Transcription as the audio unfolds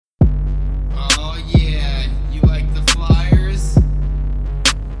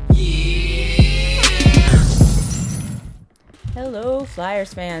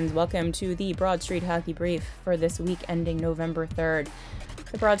Flyers fans. Welcome to the Broad Street Hockey Brief for this week ending November 3rd.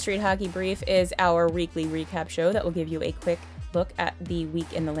 The Broad Street Hockey Brief is our weekly recap show that will give you a quick look at the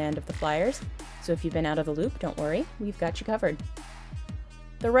week in the land of the Flyers. So if you've been out of the loop, don't worry, we've got you covered.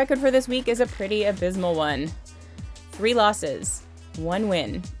 The record for this week is a pretty abysmal one. 3 losses, 1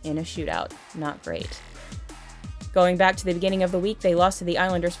 win in a shootout. Not great. Going back to the beginning of the week, they lost to the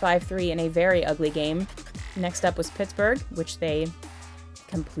Islanders 5-3 in a very ugly game. Next up was Pittsburgh, which they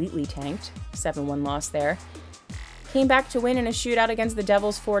completely tanked. 7-1 loss there. Came back to win in a shootout against the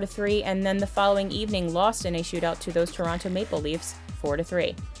Devils 4-3, and then the following evening lost in a shootout to those Toronto Maple Leafs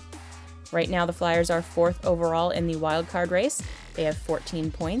 4-3. Right now, the Flyers are 4th overall in the wildcard race. They have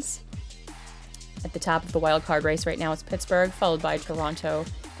 14 points. At the top of the wildcard race right now is Pittsburgh, followed by Toronto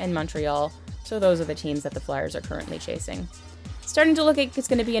and Montreal. So those are the teams that the Flyers are currently chasing. Starting to look like it's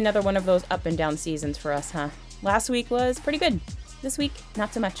going to be another one of those up and down seasons for us, huh? Last week was pretty good. This week,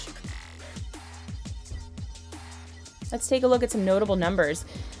 not so much. Let's take a look at some notable numbers.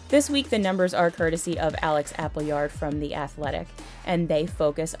 This week, the numbers are courtesy of Alex Appleyard from The Athletic, and they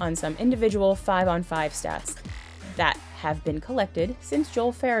focus on some individual 5-on-5 stats that have been collected since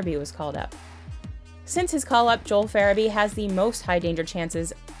Joel Farabee was called up. Since his call-up, Joel Farabee has the most high-danger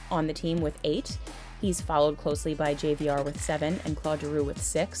chances on the team with 8. He's followed closely by JVR with 7 and Claude Giroux with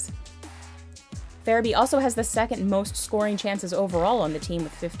 6. Farabee also has the second most scoring chances overall on the team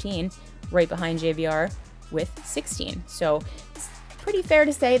with 15, right behind JVR with 16. So it's pretty fair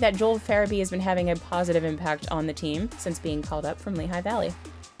to say that Joel Farabee has been having a positive impact on the team since being called up from Lehigh Valley.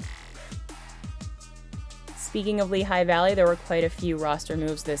 Speaking of Lehigh Valley, there were quite a few roster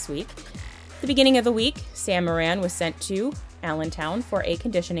moves this week. At the beginning of the week, Sam Morin was sent to Allentown for a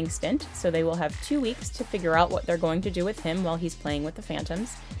conditioning stint, so they will have 2 weeks to figure out what they're going to do with him while he's playing with the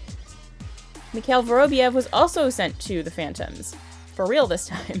Phantoms. Mikhail Vorobiev was also sent to the Phantoms. For real this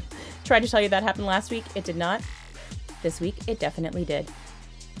time. Tried to tell you that happened last week. It did not. This week, it definitely did.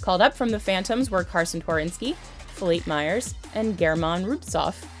 Called up from the Phantoms were Carson Twarynski, Philippe Myers, and German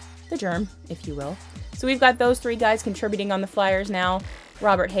Rubtsov, the germ, if you will. So we've got those 3 guys contributing on the Flyers now.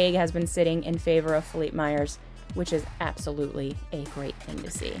 Robert Haig has been sitting in favor of Philippe Myers, which is absolutely a great thing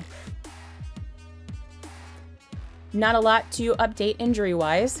to see. Not a lot to update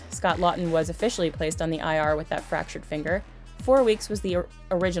injury-wise. Scott Lawton was officially placed on the IR with that fractured finger. 4 weeks was the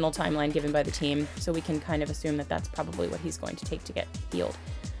original timeline given by the team, so we can kind of assume that that's probably what he's going to take to get healed.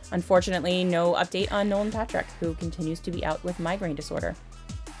 Unfortunately, no update on Nolan Patrick, who continues to be out with migraine disorder.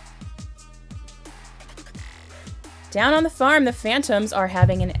 Down on the farm, the Phantoms are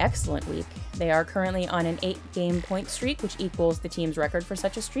having an excellent week. They are currently on an 8-game point streak, which equals the team's record for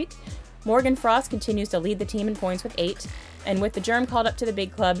such a streak. Morgan Frost continues to lead the team in points with 8, and with the germ called up to the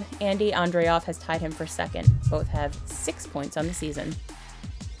big club, Andy Andreoff has tied him for second. Both have 6 points on the season.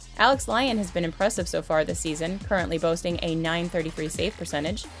 Alex Lyon has been impressive so far this season, currently boasting a .933 save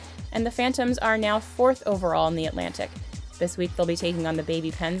percentage, and the Phantoms are now 4th overall in the Atlantic. This week they'll be taking on the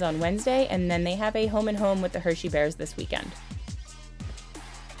Baby Pens on Wednesday, and then they have a home-and-home with the Hershey Bears this weekend.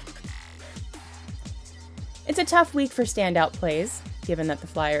 It's a tough week for standout plays, given that the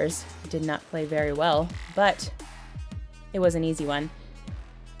Flyers did not play very well, but it was an easy one.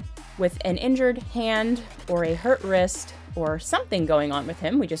 With an injured hand or a hurt wrist or something going on with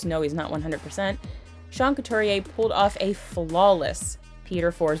him, we just know he's not 100%, Sean Couturier pulled off a flawless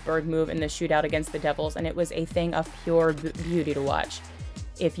Peter Forsberg move in the shootout against the Devils, and it was a thing of pure beauty to watch.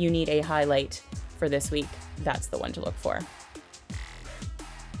 If you need a highlight for this week, that's the one to look for.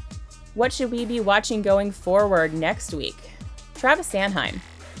 What should we be watching going forward next week? Travis Sanheim.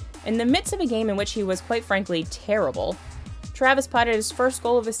 In the midst of a game in which he was quite frankly terrible, Travis potted his first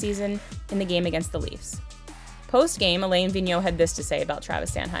goal of the season in the game against the Leafs. Post-game, Alain Vigneault had this to say about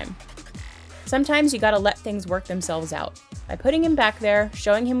Travis Sanheim. Sometimes you gotta let things work themselves out. By putting him back there,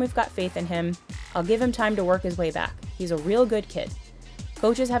 showing him we've got faith in him, I'll give him time to work his way back. He's a real good kid.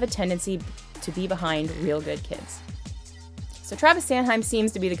 Coaches have a tendency to be behind real good kids. So Travis Sanheim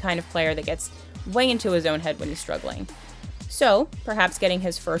seems to be the kind of player that gets way into his own head when he's struggling. So perhaps getting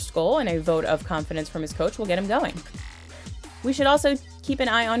his first goal and a vote of confidence from his coach will get him going. We should also keep an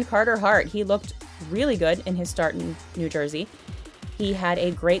eye on Carter Hart. He looked really good in his start in New Jersey. He had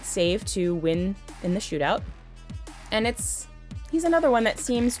a great save to win in the shootout. And he's another one that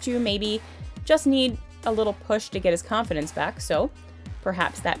seems to maybe just need a little push to get his confidence back. So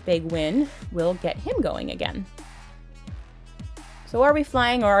perhaps that big win will get him going again. So are we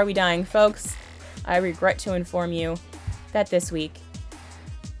flying or are we dying, folks? I regret to inform you that this week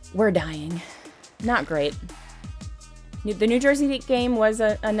we're dying. Not great. The New Jersey game was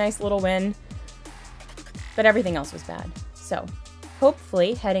a nice little win, but everything else was bad. So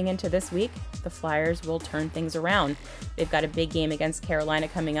Hopefully, heading into this week, the Flyers will turn things around. They've got a big game against Carolina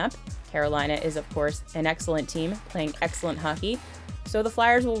coming up. Carolina is, of course, an excellent team, playing excellent hockey, so the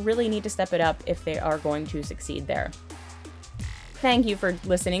Flyers will really need to step it up if they are going to succeed there. Thank you for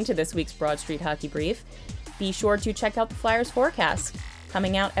listening to this week's Broad Street Hockey Brief. Be sure to check out the Flyers forecast,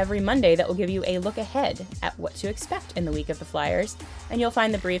 coming out every Monday, that will give you a look ahead at what to expect in the week of the Flyers, and you'll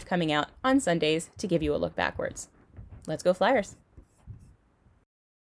find the brief coming out on Sundays to give you a look backwards. Let's go Flyers!